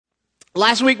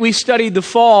Last week we studied the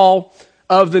fall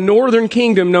of the northern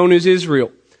kingdom known as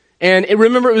Israel. And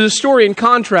remember, it was a story in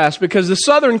contrast because the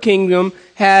southern kingdom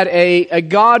had a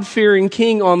God-fearing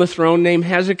king on the throne named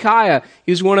Hezekiah.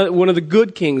 He was one of the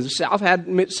good kings. The south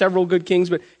had several good kings,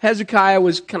 but Hezekiah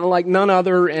was kind of like none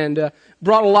other and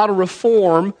brought a lot of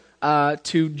reform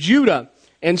to Judah.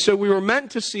 And so we were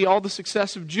meant to see all the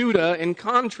success of Judah in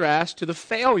contrast to the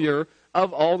failure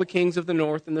of all the kings of the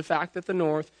north, and the fact that the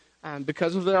north,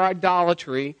 because of their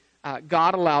idolatry,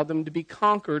 God allowed them to be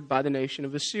conquered by the nation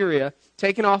of Assyria,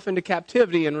 taken off into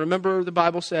captivity. And remember, the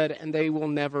Bible said, and they will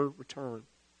never return.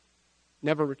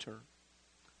 Never return.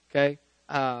 Okay?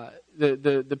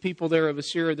 The people there of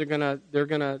Assyria, they're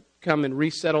gonna come and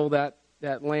resettle that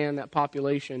land, that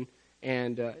population,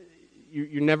 and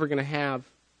you're never going to have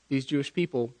these Jewish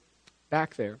people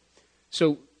back there.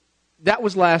 So that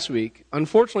was last week.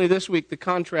 Unfortunately, this week the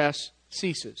contrast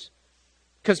ceases.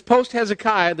 Because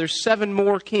post-Hezekiah, there's 7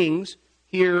 more kings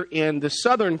here in the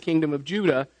southern kingdom of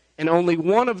Judah, and only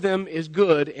one of them is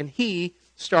good, and he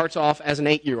starts off as an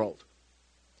 8-year-old.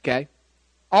 Okay?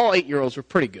 All 8-year-olds are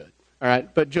pretty good, all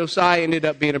right? But Josiah ended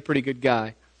up being a pretty good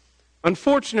guy.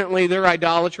 Unfortunately, their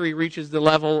idolatry reaches the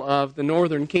level of the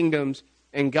northern kingdoms,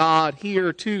 and God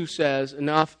here too says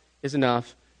enough is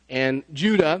enough, and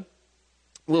Judah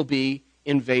will be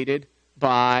invaded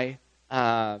by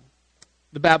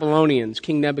the Babylonians,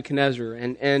 King Nebuchadnezzar,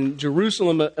 and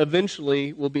Jerusalem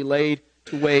eventually will be laid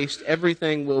to waste.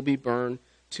 Everything will be burned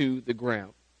to the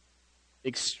ground.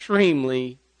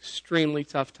 Extremely, extremely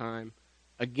tough time,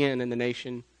 again, in the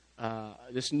nation,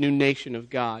 this new nation of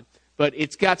God. But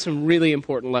it's got some really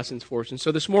important lessons for us. And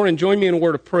so this morning, join me in a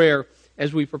word of prayer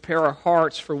as we prepare our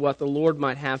hearts for what the Lord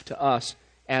might have to us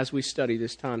as we study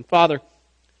this time. Father,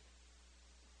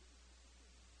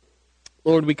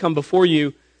 Lord, we come before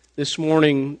you this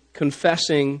morning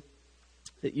confessing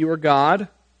that you are God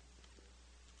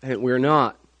and we're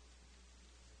not.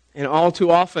 And all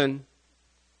too often,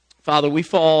 Father, we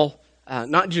fall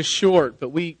not just short, but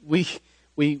we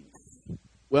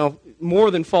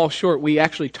more than fall short, we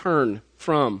actually turn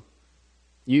from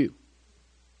you.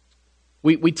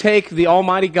 We take the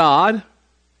Almighty God,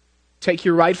 take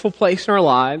your rightful place in our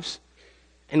lives,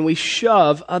 and we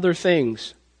shove other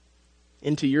things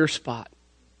into your spot.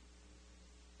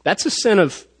 That's a sin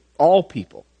of all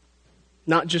people,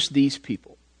 not just these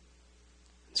people.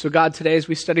 So God, today as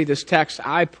we study this text,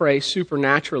 I pray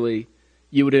supernaturally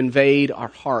you would invade our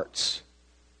hearts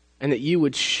and that you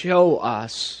would show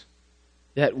us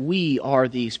that we are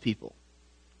these people.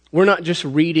 We're not just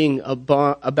reading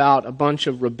about a bunch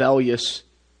of rebellious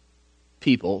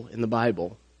people in the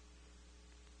Bible,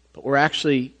 but we're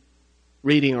actually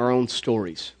reading our own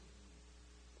stories.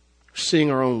 We're seeing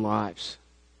our own lives.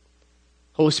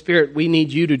 Holy Spirit, we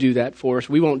need you to do that for us.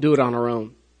 We won't do it on our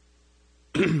own.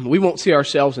 We won't see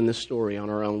ourselves in this story on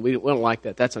our own. We don't like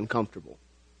that. That's uncomfortable.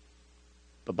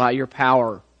 But by your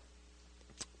power,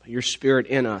 by your Spirit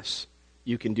in us,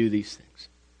 you can do these things.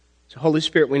 So Holy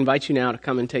Spirit, we invite you now to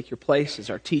come and take your place as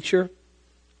our teacher,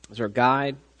 as our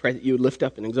guide. Pray that you would lift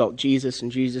up and exalt Jesus,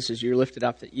 and Jesus, as you're lifted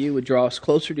up, that you would draw us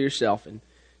closer to yourself and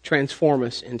transform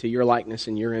us into your likeness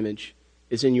and your image.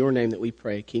 It's in your name that we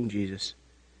pray, King Jesus.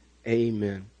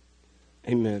 Amen.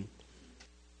 Amen.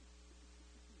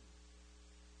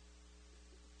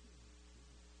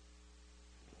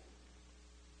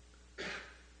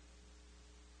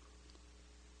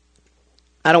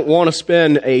 I don't want to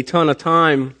spend a ton of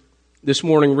time this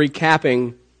morning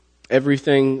recapping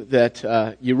everything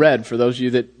that you read, for those of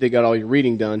you that got all your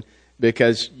reading done,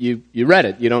 because you read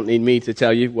it. You don't need me to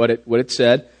tell you what it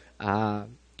said.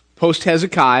 Post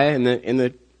Hezekiah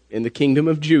in the kingdom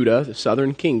of Judah, the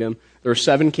southern kingdom, there are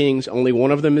 7 kings. Only one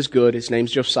of them is good. His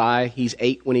name's Josiah. He's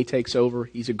 8 when he takes over.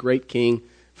 He's a great king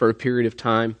for a period of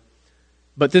time.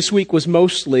 But this week was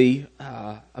mostly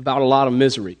about a lot of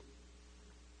misery.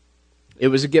 It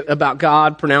was about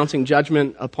God pronouncing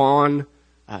judgment upon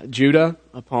Judah,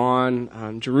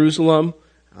 upon Jerusalem,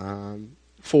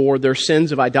 for their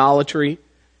sins of idolatry.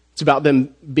 It's about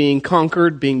them being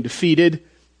conquered, being defeated,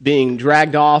 being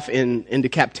dragged off into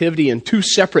captivity in 2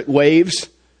 separate waves.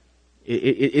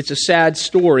 It's a sad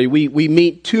story. We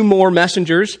meet 2 more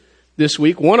messengers this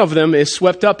week. One of them is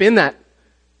swept up in that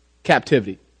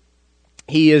captivity.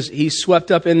 He's swept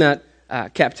up in that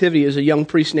captivity as a young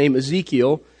priest named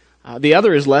Ezekiel. The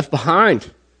other is left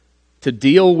behind to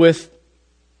deal with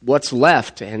what's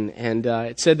left. And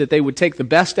it said that they would take the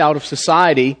best out of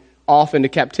society off into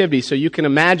captivity. So you can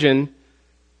imagine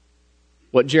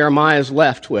what Jeremiah is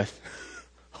left with.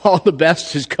 All the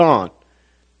best is gone.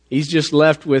 He's just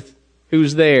left with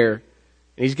who's there.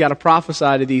 And he's got to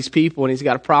prophesy to these people, and he's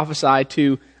got to prophesy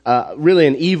to really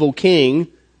an evil king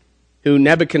who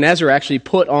Nebuchadnezzar actually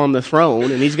put on the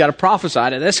throne, and he's got to prophesy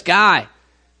to this guy.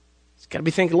 He's got to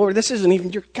be thinking, Lord, this isn't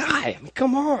even your guy. I mean,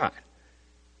 come on.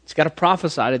 He's got to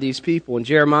prophesy to these people, and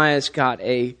Jeremiah's got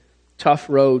a tough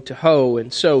road to hoe,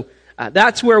 and so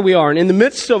that's where we are. And in the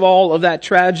midst of all of that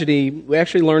tragedy, we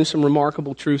actually learn some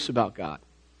remarkable truths about God.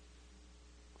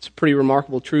 Some pretty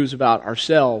remarkable truths about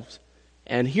ourselves.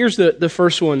 And here's the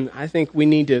first one I think we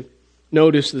need to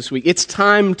notice this week. It's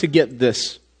time to get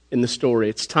this in the story.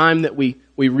 It's time that we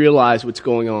realize what's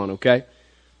going on, okay?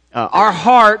 Our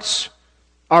hearts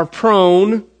are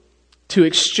prone to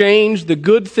exchange the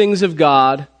good things of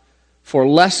God for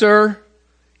lesser,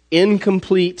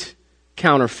 incomplete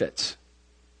counterfeits.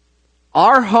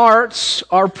 Our hearts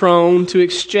are prone to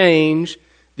exchange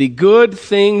the good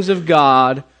things of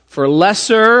God for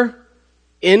lesser,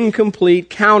 incomplete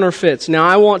counterfeits. Now,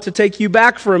 I want to take you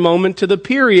back for a moment to the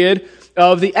period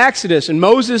of the Exodus. And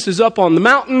Moses is up on the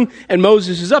mountain, and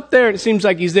Moses is up there, and it seems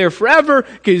like he's there forever,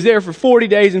 because he's there for 40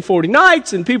 days and 40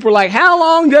 nights, and people are like, how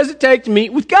long does it take to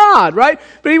meet with God, right?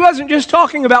 But he wasn't just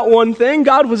talking about one thing.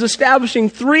 God was establishing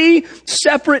 3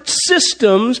 separate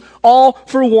systems, all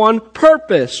for one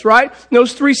purpose, right? And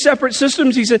those 3 separate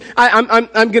systems, he said, I'm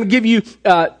going to give you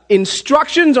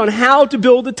instructions on how to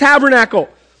build the tabernacle.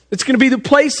 It's going to be the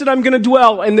place that I'm going to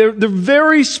dwell, and they're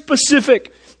very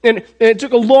specific. And it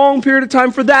took a long period of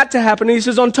time for that to happen. And he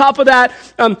says, on top of that,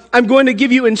 I'm going to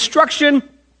give you instruction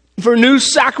for a new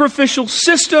sacrificial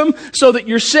system so that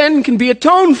your sin can be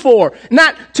atoned for. And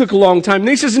that took a long time. And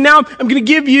he says, now I'm going to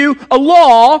give you a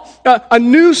law, a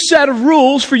new set of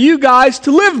rules for you guys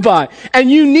to live by. And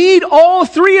you need all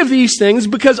 3 of these things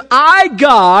because I,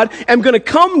 God, am going to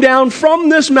come down from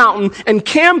this mountain and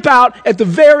camp out at the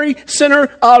very center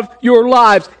of your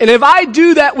lives. And if I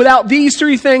do that without these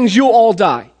 3 things, you'll all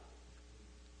die.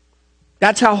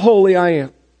 That's how holy I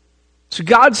am. So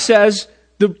God says,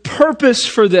 the purpose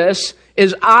for this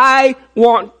is I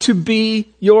want to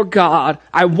be your God.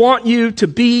 I want you to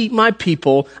be my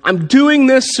people. I'm doing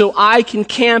this so I can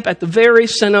camp at the very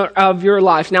center of your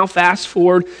life. Now fast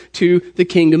forward to the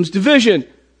kingdom's division.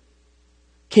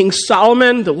 King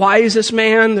Solomon, the wisest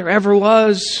man there ever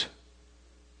was,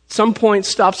 at some point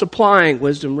stops applying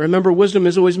wisdom. Remember, wisdom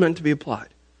is always meant to be applied.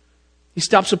 He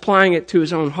stops applying it to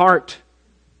his own heart.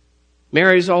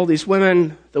 Marries all these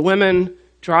women. The women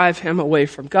drive him away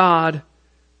from God.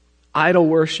 Idol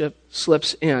worship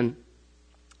slips in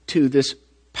to this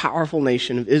powerful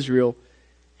nation of Israel.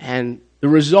 And the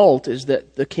result is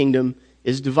that the kingdom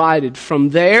is divided.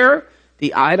 From there,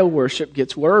 the idol worship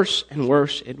gets worse and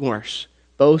worse and worse,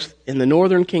 both in the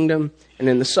northern kingdom and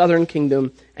in the southern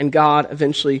kingdom. And God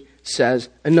eventually says,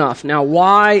 enough. Now,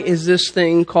 why is this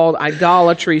thing called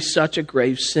idolatry such a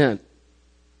grave sin?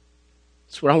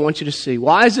 That's what I want you to see.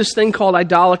 Why is this thing called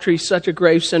idolatry such a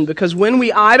grave sin? Because when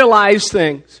we idolize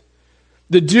things,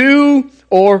 the dew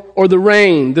or the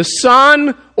rain, the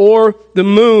sun or the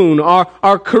moon,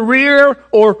 our career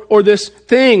or this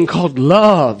thing called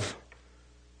love,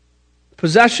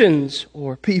 possessions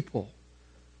or people.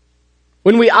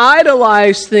 When we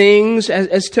idolize things,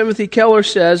 as Timothy Keller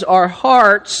says, our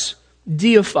hearts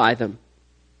deify them.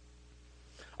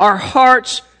 Our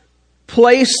hearts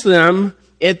place them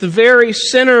at the very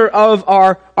center of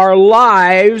our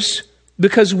lives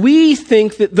because we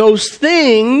think that those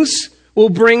things will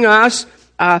bring us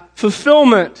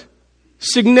fulfillment,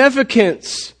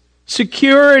 significance,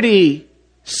 security,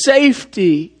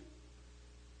 safety.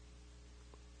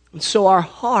 And so our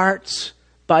hearts,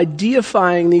 by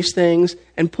deifying these things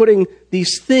and putting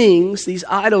these things, these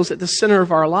idols at the center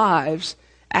of our lives,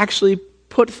 actually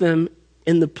put them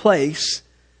in the place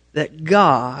that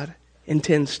God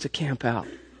intends to camp out.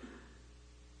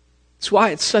 That's why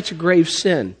it's such a grave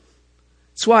sin.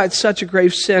 That's why it's such a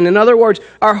grave sin. In other words,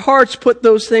 our hearts put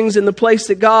those things in the place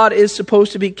that God is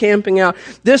supposed to be camping out.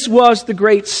 This was the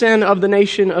great sin of the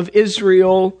nation of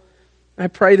Israel. I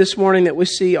pray this morning that we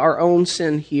see our own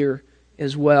sin here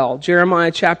as well.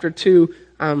 Jeremiah chapter 2,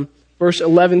 verse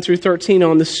 11 through 13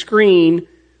 on the screen,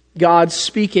 God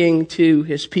speaking to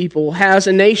his people. Has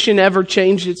a nation ever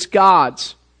changed its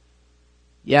gods?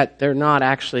 Yet they're not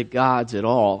actually gods at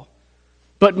all.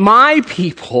 But my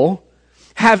people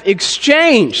have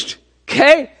exchanged.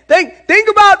 Okay? Think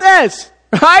about this,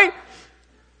 right?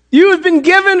 You have been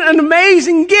given an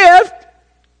amazing gift.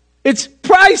 It's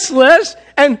priceless.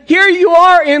 And here you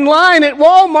are in line at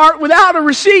Walmart without a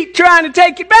receipt trying to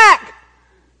take it back.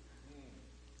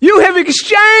 You have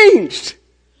exchanged.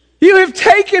 You have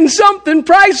taken something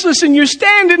priceless and you're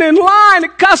standing in line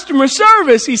at customer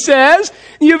service, he says.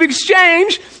 You've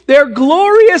exchanged their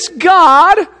glorious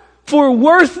God for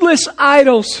worthless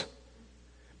idols.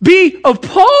 Be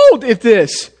appalled at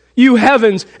this, you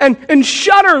heavens, and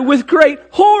shudder with great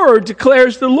horror,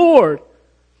 declares the Lord.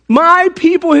 My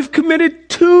people have committed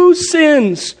two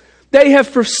sins. They have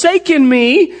forsaken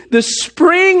me, the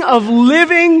spring of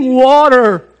living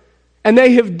water, and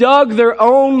they have dug their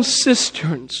own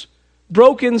cisterns,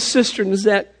 broken cisterns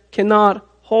that cannot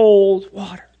hold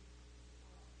water.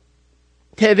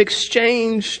 They have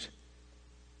exchanged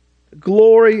the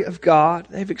glory of God.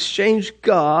 They've exchanged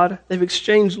God. They've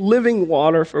exchanged living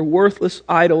water for worthless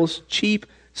idols, cheap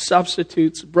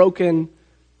substitutes, broken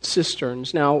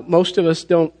cisterns. Now, most of us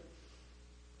don't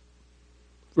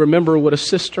remember what a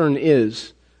cistern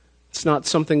is. It's not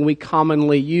something we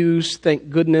commonly use, thank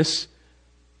goodness.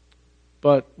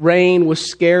 But rain was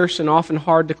scarce and often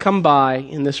hard to come by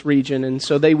in this region, and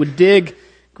so they would dig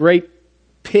great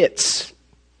pits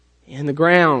in the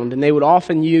ground, and they would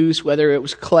often use, whether it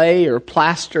was clay or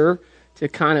plaster, to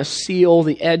kind of seal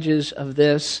the edges of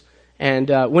this. And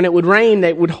when it would rain,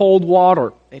 they would hold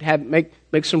water. They'd have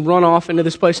make some runoff into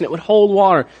this place, and it would hold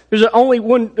water. There's only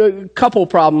one couple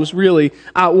problems, really.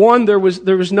 One, there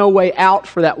was no way out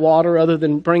for that water other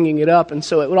than bringing it up, and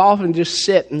so it would often just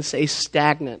sit and stay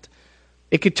stagnant.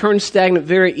 It could turn stagnant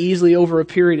very easily over a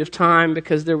period of time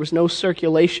because there was no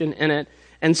circulation in it.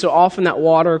 And so often that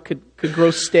water could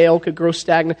grow stale, could grow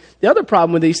stagnant. The other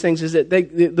problem with these things is that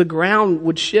the ground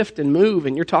would shift and move,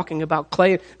 and you're talking about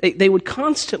clay. They would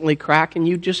constantly crack, and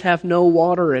you'd just have no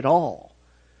water at all.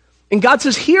 And God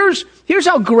says, here's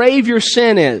how grave your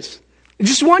sin is. I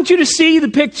just want you to see the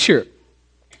picture.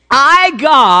 I,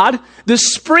 God, the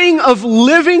spring of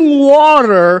living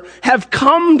water, have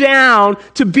come down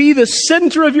to be the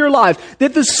center of your life.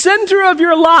 That the center of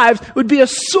your life would be a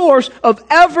source of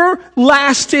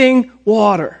everlasting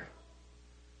water.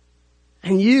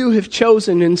 And you have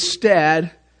chosen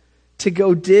instead to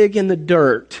go dig in the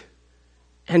dirt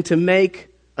and to make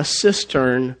a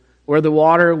cistern where the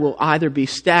water will either be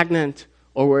stagnant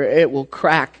or where it will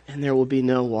crack and there will be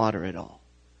no water at all.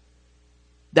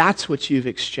 That's what you've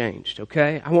exchanged,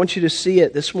 okay? I want you to see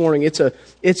it this morning. It's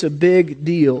a big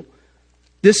deal.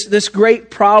 This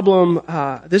great problem,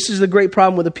 this is the great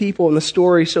problem with the people in the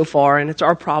story so far, and it's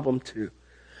our problem too,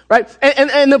 right?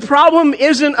 And the problem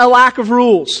isn't a lack of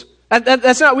rules.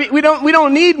 That's not. We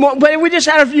don't need more. But we just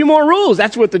had a few more rules.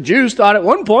 That's what the Jews thought at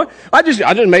one point. I just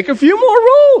make a few more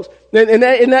rules, and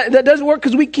that doesn't work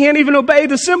because we can't even obey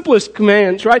the simplest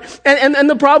commands, right? And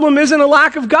the problem isn't a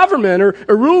lack of government or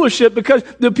rulership, because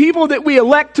the people that we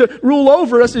elect to rule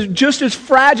over us is just as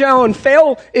fragile and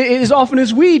fail as often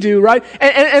as we do, right?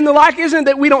 And the lack isn't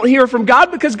that we don't hear from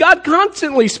God, because God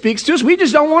constantly speaks to us. We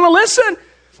just don't want to listen.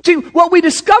 See, what we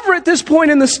discover at this point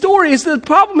in the story is that the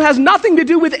problem has nothing to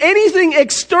do with anything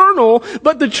external,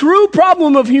 but the true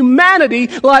problem of humanity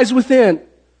lies within.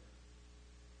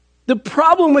 The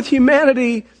problem with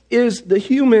humanity is the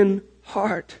human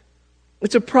heart.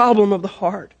 It's a problem of the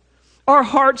heart. Our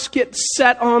hearts get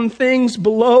set on things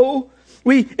below.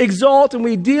 We exalt and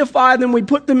we deify them. We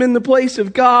put them in the place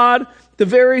of God, the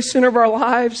very center of our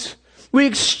lives. We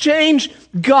exchange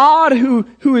God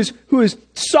who is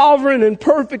sovereign and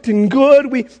perfect and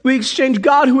good. We exchange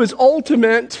God who is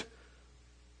ultimate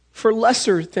for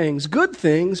lesser things. Good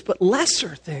things, but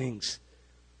lesser things.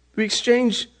 We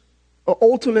exchange an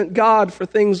ultimate God for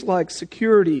things like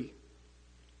security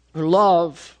or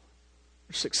love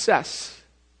or success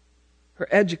or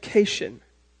education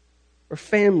or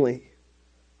family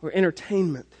or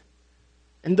entertainment.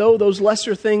 And though those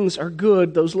lesser things are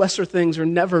good, those lesser things are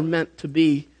never meant to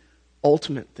be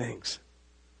ultimate things.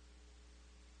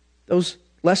 Those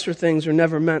lesser things are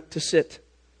never meant to sit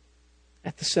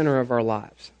at the center of our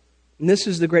lives. And this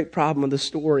is the great problem of the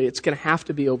story. It's going to have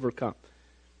to be overcome.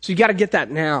 So you got to get that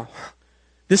now.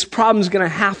 This problem is going to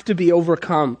have to be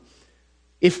overcome.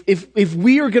 If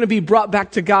we are going to be brought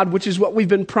back to God, which is what we've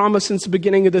been promised since the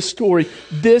beginning of this story,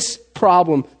 this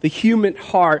problem, the human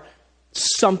heart,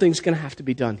 something's going to have to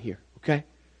be done here, okay?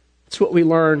 That's what we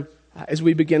learn as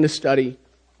we begin to study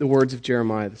the words of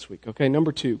Jeremiah this week, okay?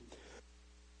 Number 2.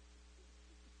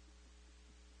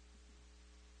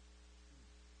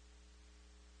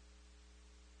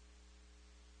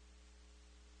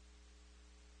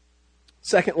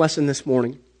 Second lesson this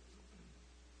morning.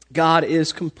 God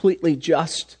is completely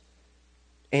just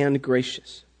and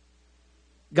gracious.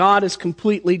 God is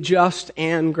completely just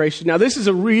and gracious. Now, this is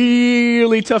a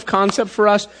really tough concept for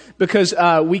us because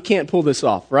we can't pull this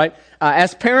off, right?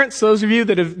 As parents, those of you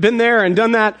that have been there and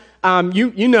done that,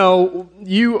 you know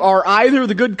you are either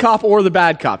the good cop or the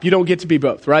bad cop. You don't get to be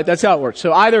both, right? That's how it works.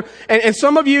 So either, and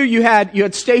some of you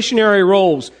had stationary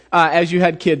roles as you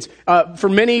had kids. For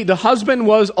many, the husband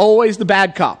was always the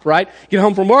bad cop, right? Get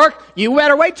home from work, you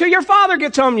better wait till your father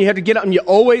gets home. You had to get up, and you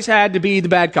always had to be the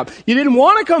bad cop. You didn't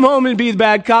want to come home and be the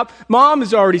bad cop. Mom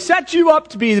has already set you up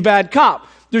to be the bad cop.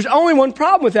 There's only one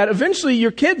problem with that. Eventually,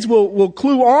 your kids will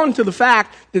clue on to the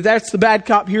fact that that's the bad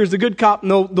cop, here's the good cop,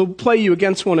 and they'll play you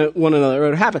against one another.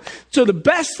 It'll happen. So the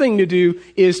best thing to do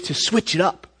is to switch it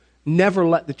up. Never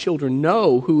let the children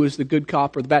know who is the good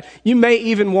cop or the bad. You may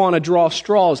even want to draw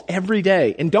straws every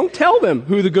day, and don't tell them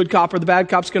who the good cop or the bad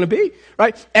cop's going to be,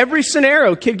 right? Every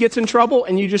scenario, kid gets in trouble,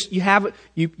 and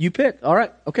you pick. All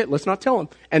right, okay, let's not tell them.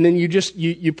 And then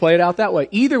you play it out that way.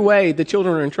 Either way, the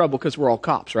children are in trouble because we're all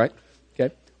cops, right?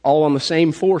 Okay. All on the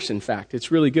same force, in fact. It's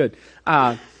really good.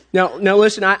 Now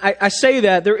listen, I say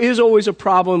that there is always a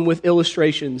problem with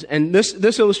illustrations, and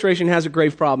this illustration has a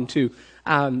grave problem too,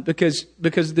 because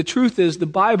the truth is the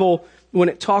Bible, when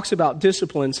it talks about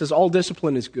discipline, says all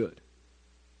discipline is good.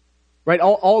 Right?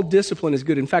 All discipline is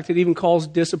good. In fact, it even calls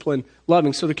discipline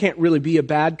loving, so there can't really be a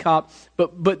bad cop.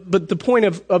 But the point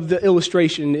of the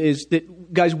illustration is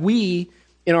that, guys, we,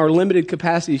 in our limited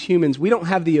capacity as humans, we don't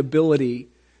have the ability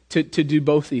to do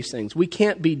both these things. We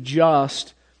can't be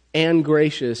just and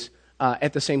gracious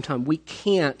at the same time. We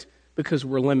can't, because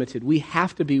we're limited. We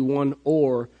have to be one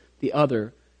or the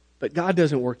other. But God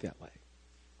doesn't work that way.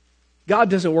 God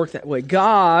doesn't work that way.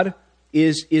 God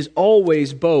is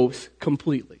always both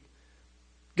completely.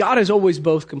 God is always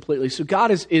both completely. So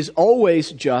God is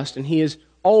always just, and He is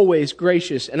always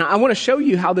gracious. And I want to show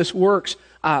you how this works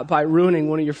by ruining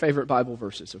one of your favorite Bible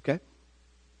verses, okay?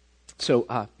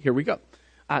 So here we go.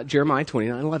 Jeremiah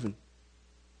 29:11.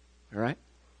 All right?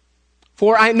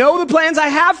 For I know the plans I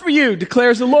have for you,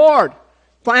 declares the Lord.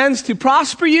 Plans to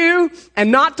prosper you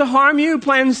and not to harm you.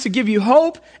 Plans to give you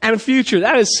hope and a future.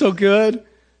 That is so good.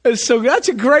 That is so good. That's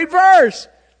a great verse.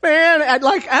 Man,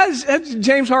 as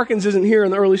James Harkins isn't here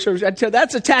in the early service, I'd tell you,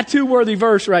 that's a tattoo-worthy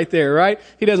verse right there, right?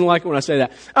 He doesn't like it when I say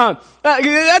that.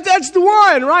 That's the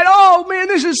one, right? Oh, man,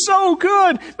 this is so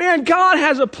good. Man, God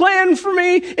has a plan for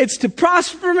me. It's to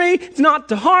prosper me. It's not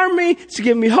to harm me. It's to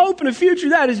give me hope and a future.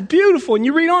 That is beautiful. And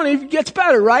you read on, it gets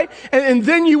better, right? And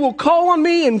then you will call on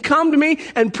me and come to me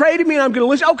and pray to me, and I'm going to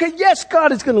listen. Okay, yes,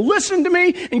 God is going to listen to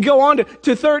me. And go on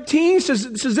to 13. Says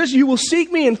this, you will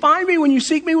seek me and find me when you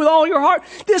seek me with all your heart.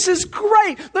 This is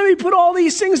great. Let me put all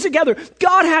these things together.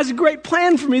 God has a great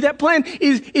plan for me. That plan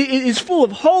is full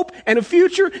of hope and a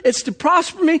future. It's to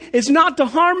prosper me. It's not to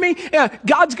harm me.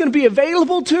 God's going to be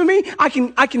available to me. I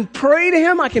can pray to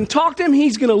Him. I can talk to Him.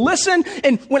 He's going to listen.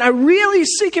 And when I really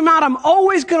seek Him out, I'm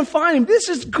always going to find Him. This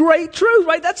is great truth,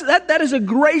 right? That is a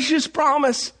gracious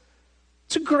promise.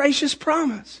 It's a gracious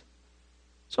promise.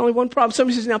 It's only one problem.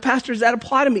 Somebody says, now, Pastor, does that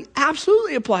apply to me?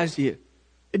 Absolutely applies to you.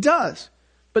 It does.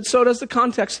 But so does the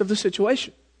context of the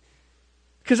situation.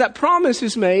 Because that promise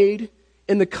is made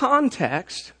in the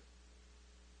context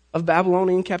of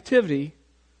Babylonian captivity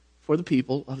for the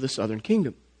people of the southern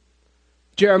kingdom.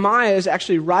 Jeremiah is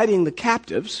actually writing the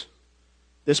captives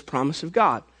this promise of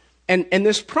God. And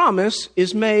this promise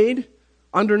is made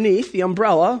underneath the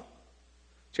umbrella.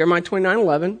 Jeremiah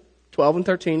 29:11, 12 and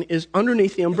 13 is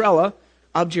underneath the umbrella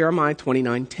of Jeremiah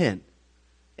 29:10.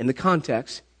 In the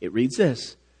context, it reads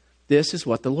this. This is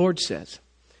what the Lord says.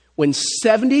 When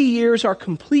 70 years are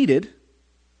completed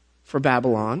for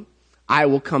Babylon, I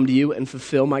will come to you and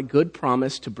fulfill my good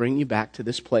promise to bring you back to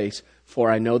this place.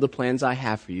 For I know the plans I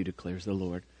have for you, declares the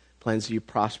Lord. Plans to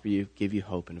prosper you, give you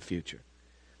hope and a future.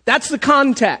 That's the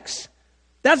context.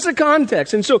 That's the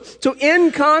context. And so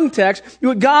in context,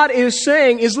 what God is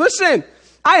saying is, listen,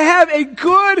 I have a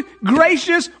good,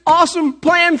 gracious, awesome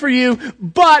plan for you,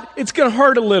 but it's going to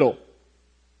hurt a little.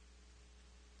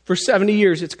 For 70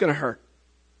 years, it's going to hurt.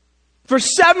 For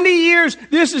 70 years,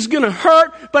 this is going to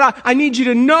hurt, but I need you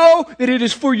to know that it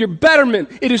is for your betterment.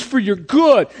 It is for your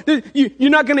good. You're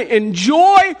not going to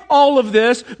enjoy all of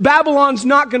this. Babylon's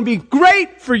not going to be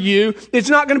great for you. It's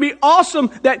not going to be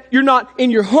awesome that you're not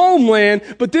in your homeland,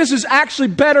 but this is actually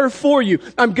better for you.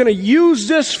 I'm going to use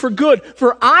this for good.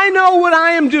 For I know what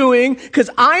I am doing because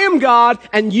I am God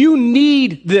and you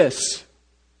need this.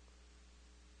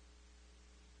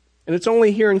 And it's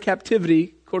only here in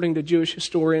captivity, according to Jewish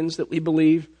historians, that we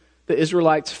believe the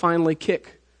Israelites finally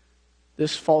kick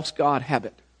this false god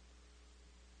habit,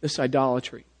 this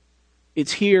idolatry.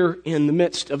 It's here in the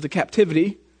midst of the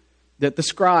captivity that the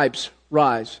scribes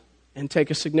rise and take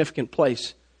a significant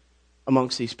place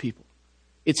amongst these people.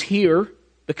 It's here,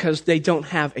 because they don't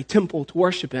have a temple to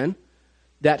worship in,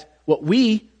 that what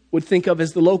we would think of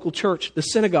as the local church, the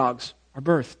synagogues, are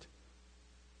birthed.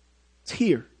 It's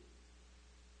here.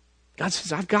 God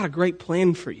says, I've got a great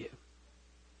plan for you.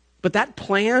 But that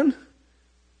plan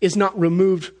is not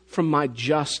removed from my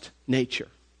just nature.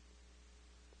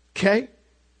 Okay?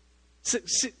 So,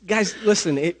 guys,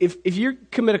 listen, if you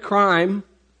commit a crime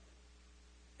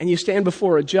and you stand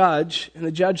before a judge and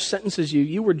the judge sentences you,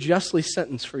 you were justly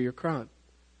sentenced for your crime.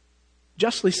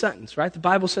 Justly sentenced, right? The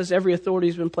Bible says every authority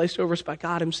has been placed over us by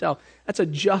God himself. That's a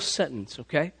just sentence,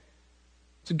 okay?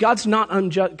 So God's not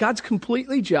unjust. God's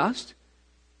completely just.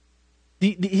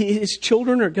 His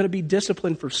children are going to be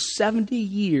disciplined for 70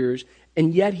 years,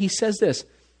 and yet he says this,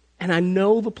 and I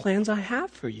know the plans I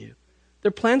have for you. They're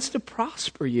plans to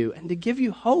prosper you and to give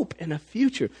you hope and a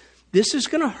future. This is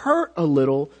going to hurt a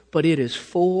little, but it is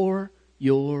for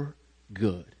your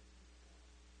good.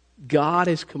 God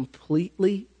is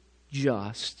completely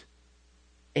just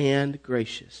and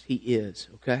gracious. He is,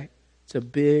 okay? It's a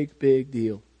big, big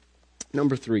deal.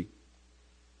 Number three.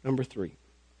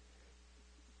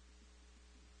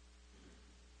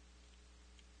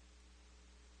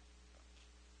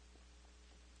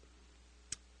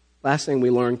 Last thing we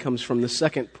learn comes from the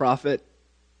second prophet,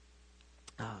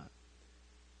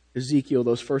 Ezekiel.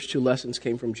 Those first two lessons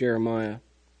came from Jeremiah.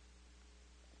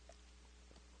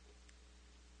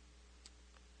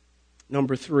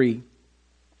 Number three,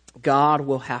 God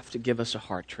will have to give us a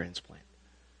heart transplant.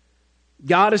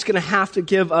 God is going to have to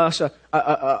give us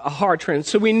a heart transplant.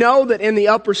 So we know that in the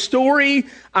upper story,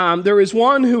 there is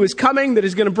one who is coming that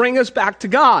is going to bring us back to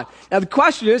God. Now the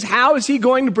question is, how is he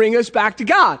going to bring us back to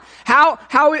God?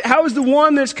 How is the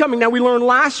one that's coming? Now we learned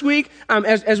last week,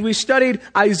 as we studied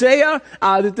Isaiah,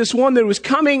 that this one that was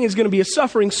coming is going to be a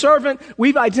suffering servant.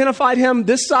 We've identified him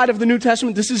this side of the New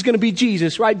Testament. This is going to be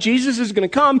Jesus, right? Jesus is going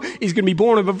to come. He's going to be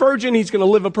born of a virgin. He's going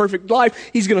to live a perfect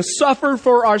life. He's going to suffer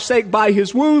for our sake. By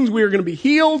his wounds, we are going to be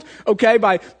healed, okay,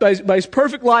 by his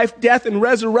perfect life, death, and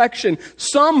resurrection.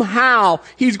 Somehow,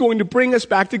 he's going to bring us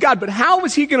back to God. But how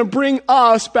is he going to bring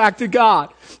us back to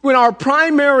God? When our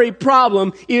primary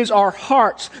problem is our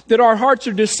hearts, that our hearts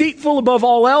are deceitful above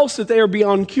all else, that they are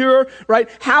beyond cure, right?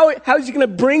 How is he going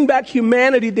to bring back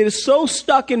humanity that is so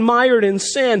stuck and mired in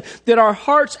sin that our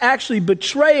hearts actually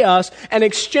betray us and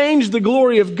exchange the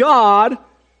glory of God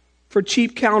for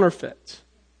cheap counterfeits?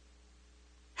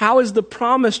 How is the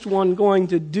promised one going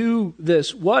to do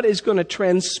this? What is going to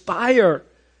transpire?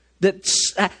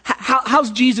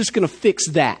 How's Jesus going to fix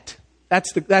that?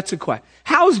 That's the question.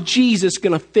 How's Jesus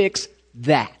going to fix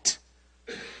that?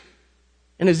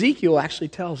 And Ezekiel actually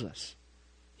tells us.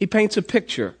 He paints a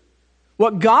picture.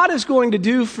 What God is going to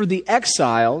do for the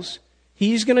exiles,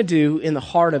 he's going to do in the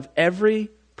heart of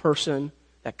every person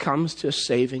that comes to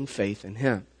saving faith in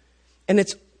him. And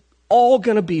it's all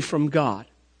going to be from God.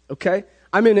 Okay?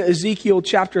 I'm in Ezekiel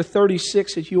chapter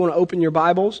 36, if you want to open your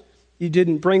Bibles. You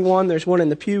didn't bring one, there's one in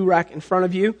the pew rack in front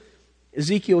of you.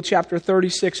 Ezekiel chapter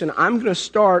 36, and I'm going to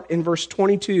start in verse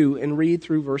 22 and read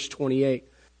through verse 28.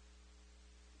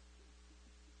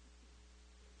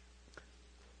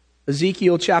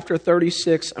 Ezekiel chapter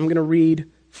 36, I'm going to read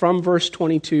from verse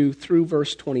 22 through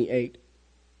verse 28.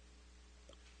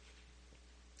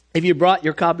 If you brought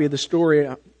your copy of the story,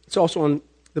 it's also on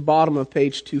the bottom of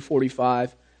page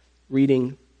 245.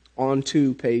 Reading on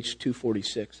to page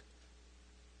 246.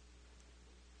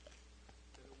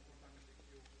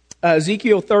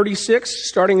 Ezekiel 36,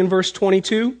 starting in verse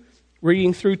 22,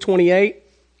 reading through 28.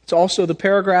 It's also the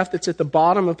paragraph that's at the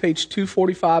bottom of page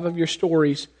 245 of your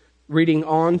stories, reading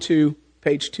on to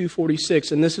page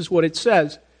 246. And this is what it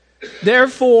says.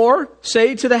 Therefore,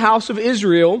 say to the house of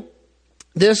Israel,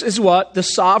 this is what the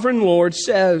sovereign Lord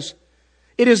says.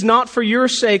 It is not for your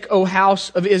sake, O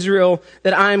house of Israel,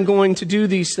 that I am going to do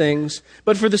these things,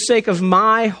 but for the sake of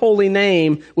my holy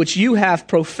name, which you have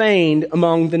profaned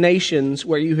among the nations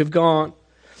where you have gone.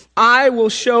 I will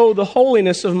show the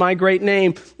holiness of my great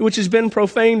name, which has been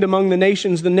profaned among the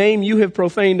nations, the name you have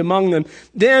profaned among them.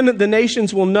 Then the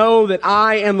nations will know that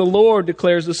I am the Lord,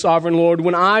 declares the sovereign Lord,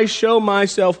 when I show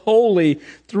myself holy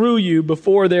through you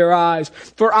before their eyes.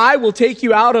 For I will take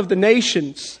you out of the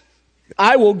nations.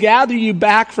 I will gather you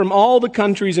back from all the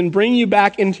countries and bring you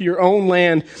back into your own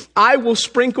land. I will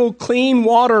sprinkle clean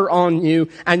water on you,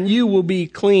 and you will be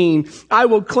clean. I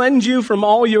will cleanse you from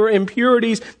all your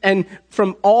impurities and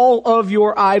from all of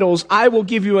your idols. I will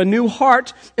give you a new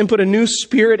heart and put a new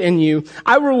spirit in you.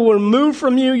 I will remove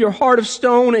from you your heart of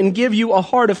stone and give you a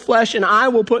heart of flesh, and I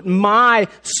will put my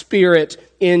spirit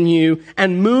in you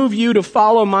and move you to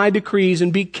follow my decrees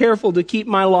and be careful to keep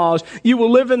my laws. You will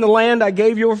live in the land I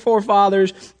gave your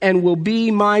forefathers and will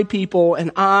be my people,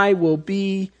 and I will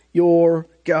be your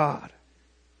God.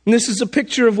 And this is a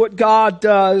picture of what God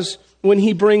does when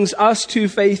He brings us to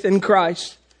faith in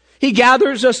Christ. He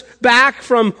gathers us back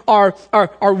from our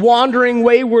wandering,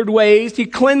 wayward ways. He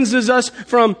cleanses us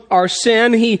from our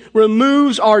sin. He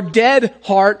removes our dead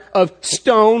heart of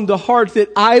stone, the heart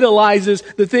that idolizes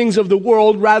the things of the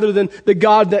world rather than the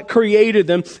God that created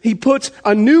them. He puts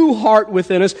a new heart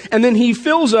within us, and then He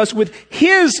fills us with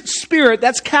His Spirit.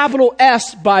 That's capital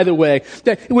S, by the way.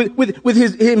 That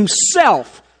with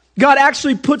Himself. God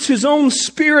actually puts His own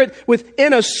Spirit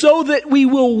within us so that we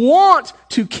will want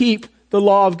to keep the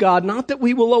law of God. Not that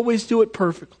we will always do it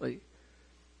perfectly,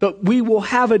 but we will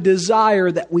have a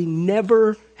desire that we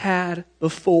never had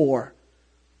before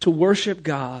to worship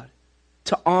God,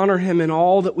 to honor Him in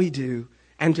all that we do,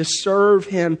 and to serve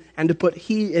Him and to put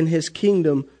He and His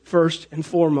kingdom first and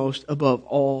foremost above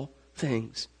all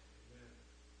things.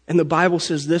 And the Bible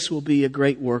says this will be a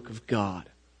great work of God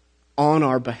on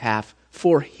our behalf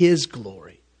for His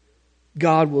glory.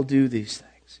 God will do these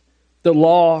things. The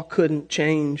law couldn't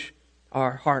change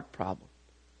our heart problem.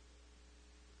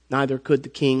 Neither could the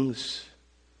kings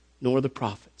nor the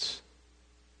prophets.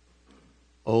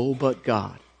 Oh, but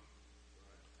God.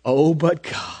 Oh, but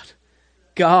God.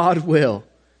 God will.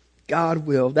 God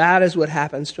will. That is what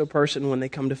happens to a person when they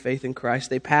come to faith in Christ.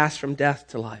 They pass from death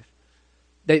to life.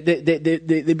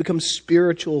 They become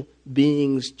spiritual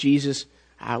beings. Jesus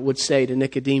would say to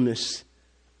Nicodemus,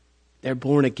 they're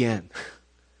born again.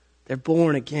 They're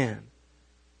born again.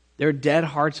 Their dead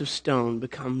hearts of stone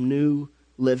become new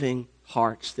living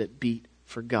hearts that beat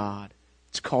for God.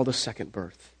 It's called a second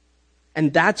birth.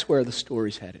 And that's where the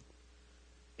story's headed.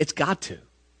 It's got to.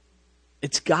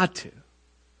 It's got to.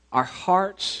 Our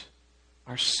hearts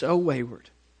are so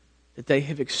wayward that they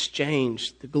have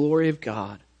exchanged the glory of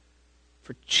God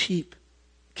for cheap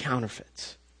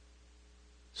counterfeits.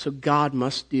 So God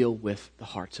must deal with the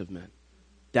hearts of men.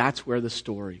 That's where the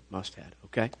story must head,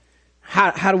 okay?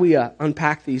 How do we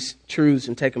unpack these truths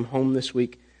and take them home this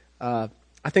week? I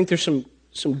think there's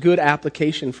some good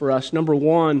application for us. Number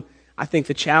one, I think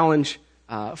the challenge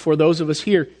for those of us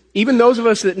here, even those of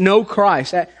us that know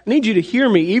Christ, I need you to hear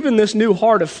me. Even this new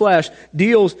heart of flesh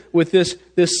deals with this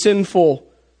sinful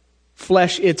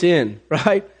flesh it's in,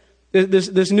 right?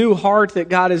 This new heart that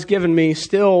God has given me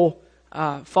still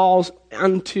falls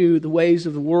unto the ways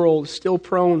of the world, still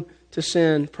prone to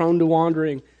sin, prone to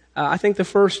wandering. I think the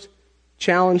first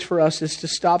challenge for us is to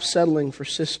stop settling for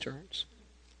cisterns.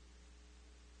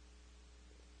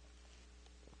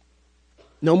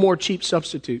 No more cheap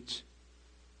substitutes.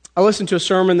 I listened to a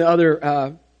sermon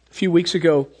a few weeks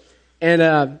ago, and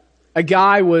a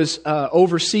guy was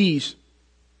overseas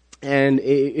and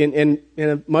in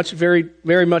a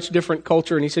very much different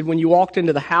culture. And he said when you walked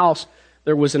into the house,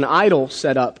 there was an idol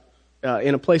set up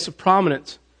in a place of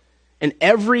prominence. And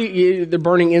they're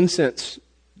burning incense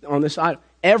on this idol.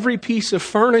 Every piece of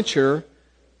furniture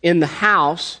in the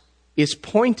house is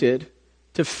pointed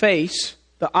to face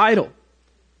the idol.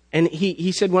 And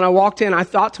he said, when I walked in, I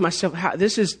thought to myself,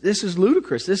 this is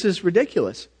ludicrous. This is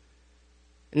ridiculous.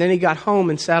 And then he got home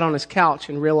and sat on his couch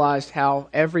and realized how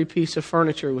every piece of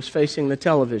furniture was facing the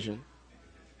television.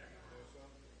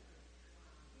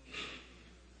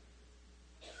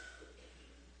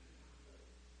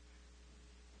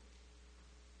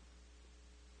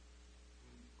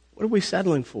 What are we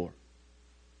settling for?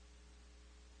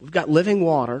 We've got living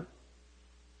water.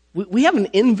 We have an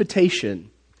invitation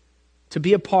to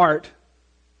be a part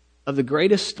of the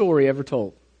greatest story ever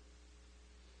told.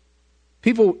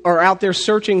 People are out there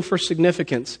searching for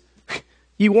significance.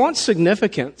 You want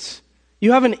significance.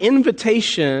 You have an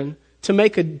invitation to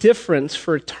make a difference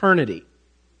for eternity.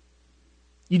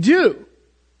 You do.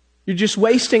 You're just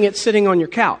wasting it sitting on your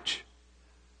couch.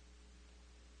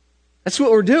 That's what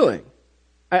we're doing.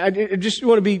 I just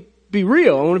want to be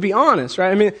real. I want to be honest,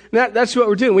 right? I mean, that's what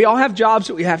we're doing. We all have jobs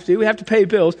that we have to do. We have to pay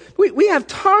bills. We have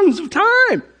tons of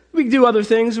time we can do other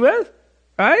things with,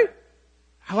 right?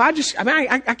 I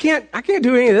can't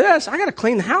do any of this. I got to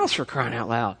clean the house, for crying out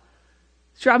loud.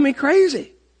 It's driving me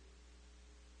crazy.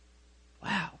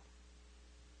 Wow.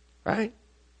 Right?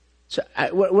 So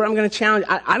what I'm going to challenge,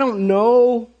 I don't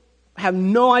know, I have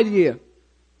no idea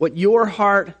what your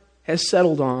heart has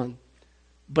settled on.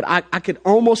 But I could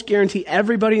almost guarantee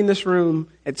everybody in this room,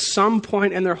 at some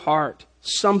point in their heart,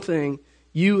 something,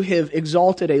 you have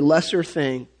exalted a lesser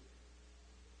thing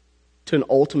to an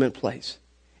ultimate place.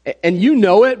 And you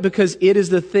know it because it is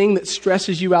the thing that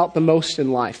stresses you out the most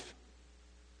in life.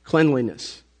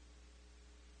 Cleanliness.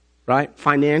 Right?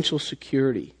 Financial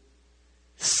security.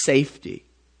 Safety.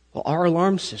 Well, our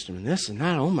alarm system and this and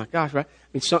that, oh my gosh, right?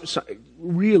 I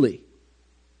mean,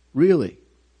 really.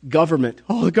 Government.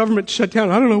 Oh, the government shut down.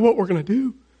 I don't know what we're going to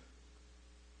do.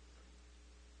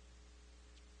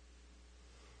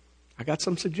 I got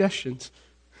some suggestions.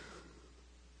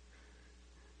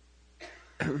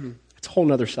 It's a whole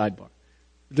nother sidebar.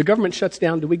 If the government shuts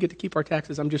down, do we get to keep our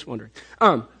taxes? I'm just wondering.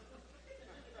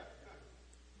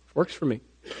 Works for me.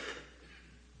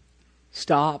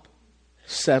 Stop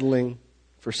settling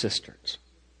for cisterns.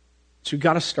 So we've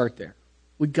got to start there.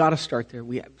 We've got to start there.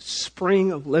 We have a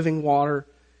spring of living water.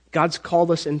 God's called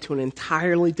us into an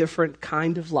entirely different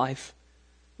kind of life.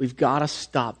 We've got to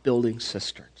stop building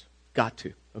cisterns. Got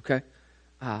to, okay?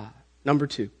 Number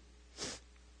two,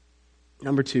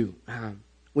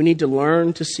 we need to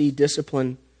learn to see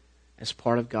discipline as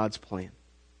part of God's plan.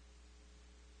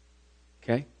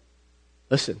 Okay?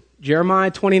 Listen,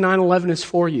 Jeremiah 29:11 is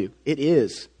for you. It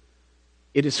is.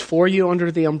 It is for you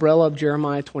under the umbrella of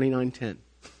Jeremiah 29:10.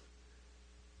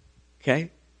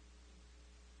 Okay?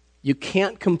 You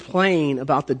can't complain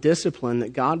about the discipline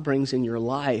that God brings in your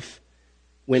life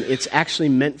when it's actually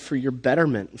meant for your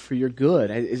betterment and for your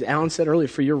good. As Alan said earlier,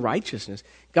 for your righteousness.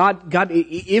 God,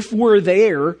 if we're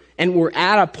there and we're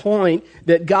at a point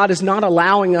that God is not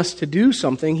allowing us to do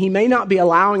something, He may not be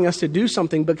allowing us to do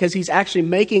something because He's actually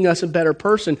making us a better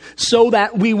person so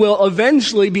that we will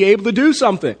eventually be able to do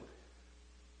something.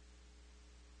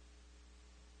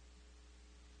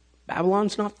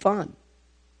 Babylon's not fun.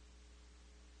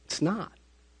 It's not.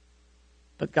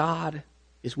 But God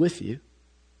is with you.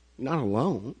 You're not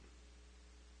alone.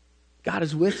 God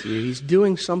is with you. He's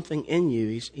doing something in you.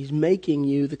 He's making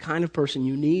you the kind of person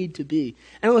you need to be.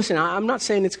 And listen, I'm not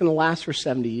saying it's going to last for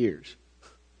 70 years.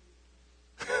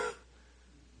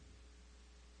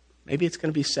 Maybe it's going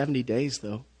to be 70 days,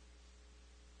 though.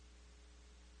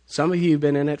 Some of you have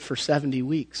been in it for 70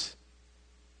 weeks.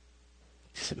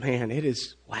 You said, man, it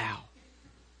is, wow.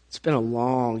 It's been a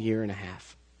long year and a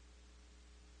half.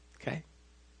 Okay?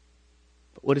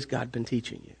 But what has God been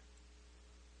teaching you?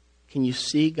 Can you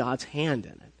see God's hand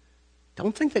in it?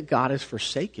 Don't think that God has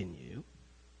forsaken you.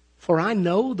 For I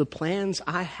know the plans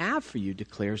I have for you,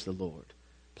 declares the Lord.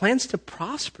 Plans to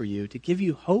prosper you, to give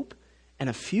you hope and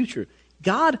a future.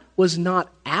 God was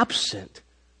not absent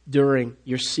during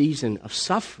your season of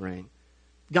suffering.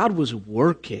 God was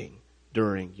working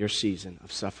during your season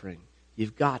of suffering.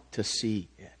 You've got to see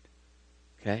it.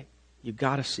 Okay? You've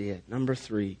got to see it. Number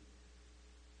 3,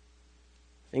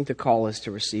 I think the call is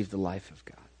to receive the life of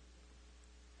God.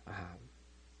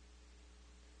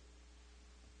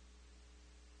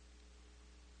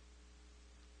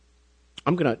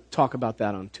 I'm going to talk about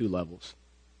that on 2 levels.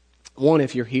 One,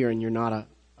 if you're here and you're not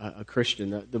a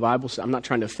Christian, the Bible says, I'm not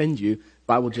trying to offend you, the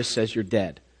Bible just says you're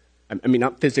dead. I mean,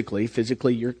 not physically.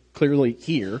 Physically, you're clearly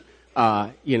here.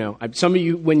 Some of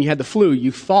you, when you had the flu,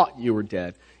 you thought you were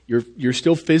dead. You're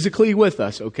still physically with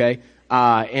us, okay?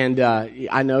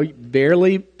 I know you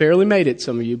barely made it,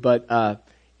 some of you, but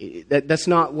that's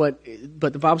not what.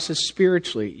 But the Bible says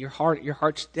spiritually, your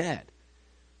heart's dead.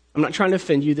 I'm not trying to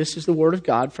offend you. This is the word of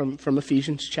God from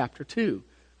Ephesians chapter 2.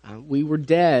 We were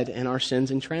dead in our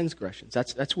sins and transgressions.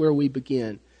 That's where we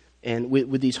begin. And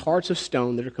with these hearts of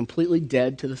stone that are completely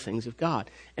dead to the things of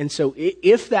God. And so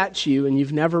if that's you and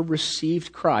you've never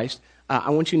received Christ, I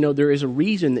want you to know there is a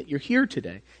reason that you're here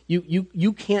today.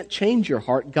 You can't change your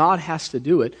heart. God has to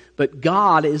do it. But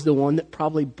God is the one that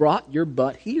probably brought your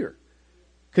butt here.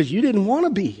 Because you didn't want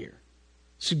to be here.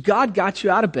 So God got you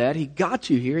out of bed. He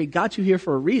got you here. He got you here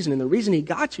for a reason. And the reason He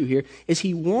got you here is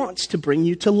He wants to bring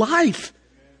you to life.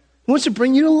 He wants to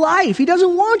bring you to life. He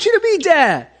doesn't want you to be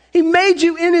dead. He made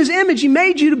you in His image. He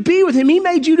made you to be with Him. He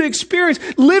made you to experience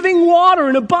living water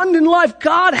and abundant life.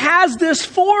 God has this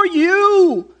for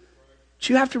you. But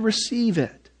you have to receive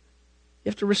it. You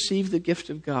have to receive the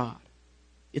gift of God.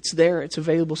 It's there. It's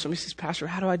available. Somebody says, Pastor,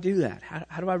 how do I do that?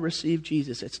 How do I receive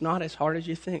Jesus? It's not as hard as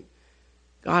you think.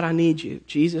 God, I need you.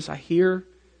 Jesus, I hear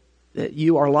that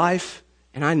you are life,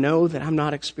 and I know that I'm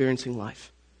not experiencing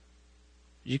life.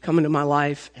 Would you come into my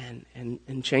life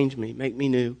and change me, make me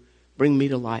new, bring me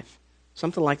to life?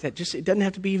 Something like that. It doesn't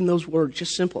have to be even those words,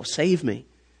 just simple. Save me.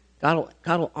 God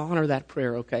will honor that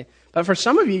prayer, okay? But for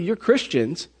some of you, you're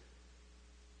Christians,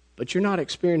 but you're not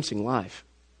experiencing life.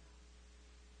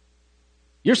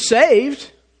 You're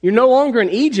saved. You're no longer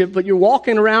in Egypt, but you're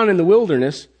walking around in the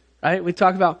wilderness, right? We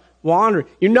talk about wandering.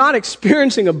 You're not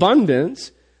experiencing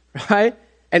abundance, right?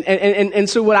 And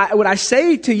so what I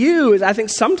say to you is I think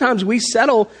sometimes we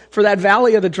settle for that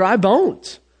valley of the dry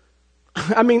bones.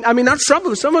 I mean, not some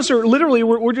of us. Some of us are literally,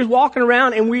 we're just walking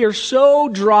around and we are so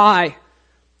dry.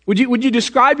 Would you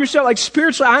describe yourself like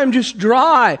spiritually, I am just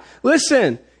dry?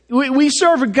 Listen, we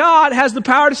serve a God has the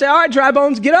power to say, all right, dry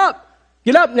bones, get up.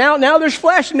 Get up. Now there's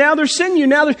flesh. Now there's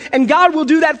sinew. And God will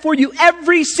do that for you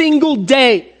every single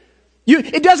day.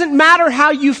 It doesn't matter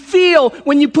how you feel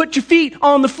when you put your feet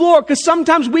on the floor, because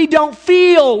sometimes we don't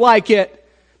feel like it.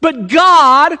 But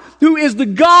God, who is the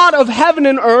God of heaven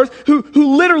and earth, who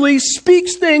literally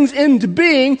speaks things into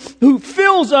being, who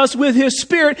fills us with His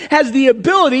Spirit, has the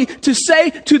ability to say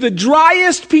to the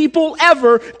driest people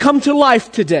ever, come to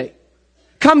life today.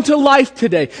 Come to life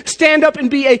today. Stand up and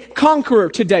be a conqueror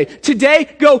today.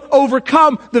 Today, go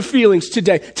overcome the feelings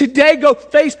today. Today, go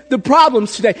face the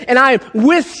problems today. And I am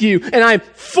with you and I am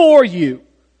for you.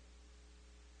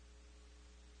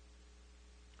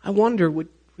 I wonder, would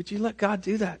you let God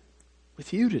do that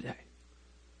with you today?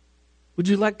 Would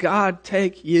you let God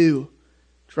take you,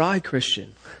 dry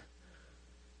Christian,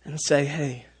 and say,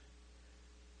 hey,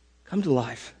 come to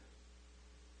life.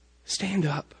 Stand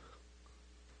up.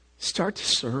 Start to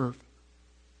serve.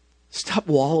 Stop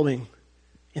wallowing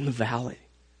in the valley,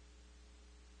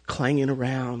 clanging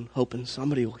around, hoping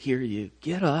somebody will hear you.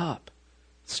 Get up.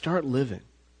 Start living.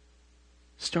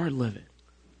 Start living.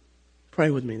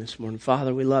 Pray with me this morning.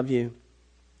 Father, we love you.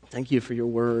 Thank you for your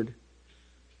word.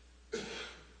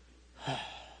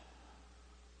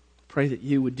 Pray that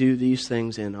you would do these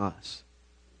things in us.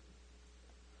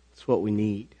 It's what we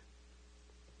need.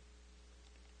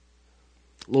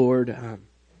 Lord,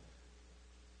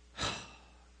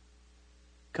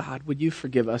 God, would you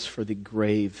forgive us for the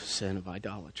grave sin of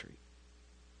idolatry?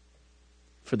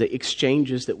 For the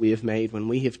exchanges that we have made when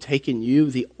we have taken you,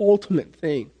 the ultimate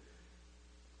thing,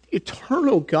 the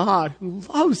eternal God who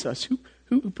loves us,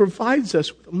 who provides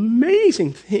us with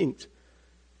amazing things,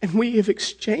 and we have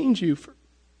exchanged you for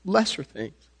lesser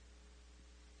things,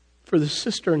 for the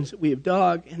cisterns that we have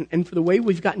dug, and for the way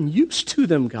we've gotten used to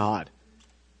them, God.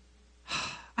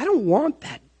 I don't want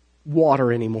that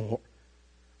water anymore.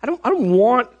 I don't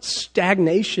want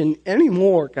stagnation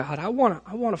anymore, God. I want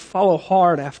to follow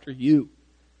hard after you.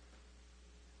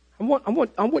 I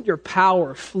want your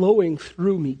power flowing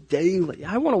through me daily.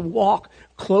 I want to walk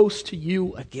close to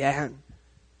you again.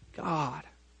 God,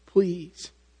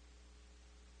 please.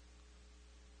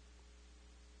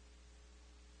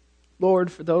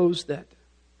 Lord, for those that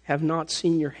have not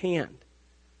seen your hand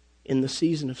in the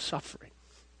season of suffering,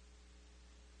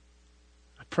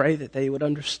 I pray that they would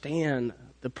understand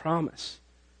the promise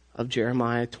of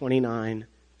Jeremiah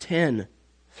 29:10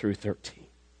 through 13.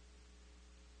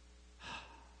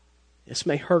 This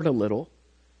may hurt a little,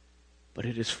 but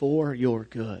it is for your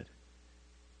good.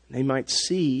 And they might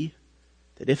see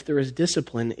that if there is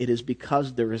discipline, it is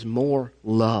because there is more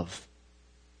love.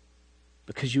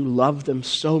 Because you love them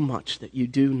so much that you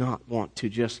do not want to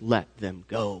just let them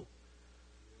go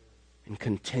and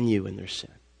continue in their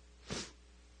sin.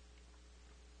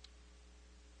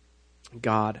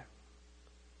 God,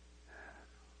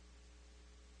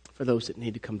 for those that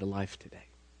need to come to life today,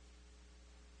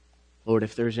 Lord,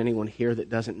 if there's anyone here that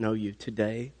doesn't know you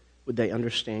today, would they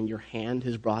understand your hand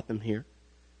has brought them here?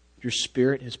 Your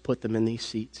Spirit has put them in these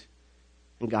seats.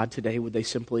 And God, today, would they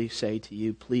simply say to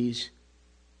you, please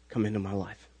come into my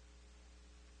life.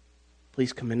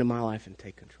 Please come into my life and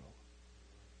take control.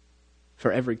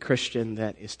 For every Christian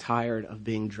that is tired of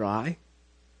being dry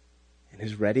and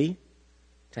is ready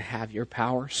to have your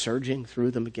power surging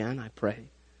through them again, I pray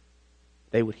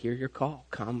they would hear your call.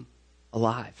 Come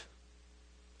alive.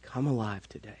 Come alive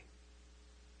today.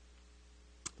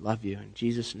 Love you. In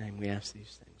Jesus' name we ask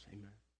these things. Amen.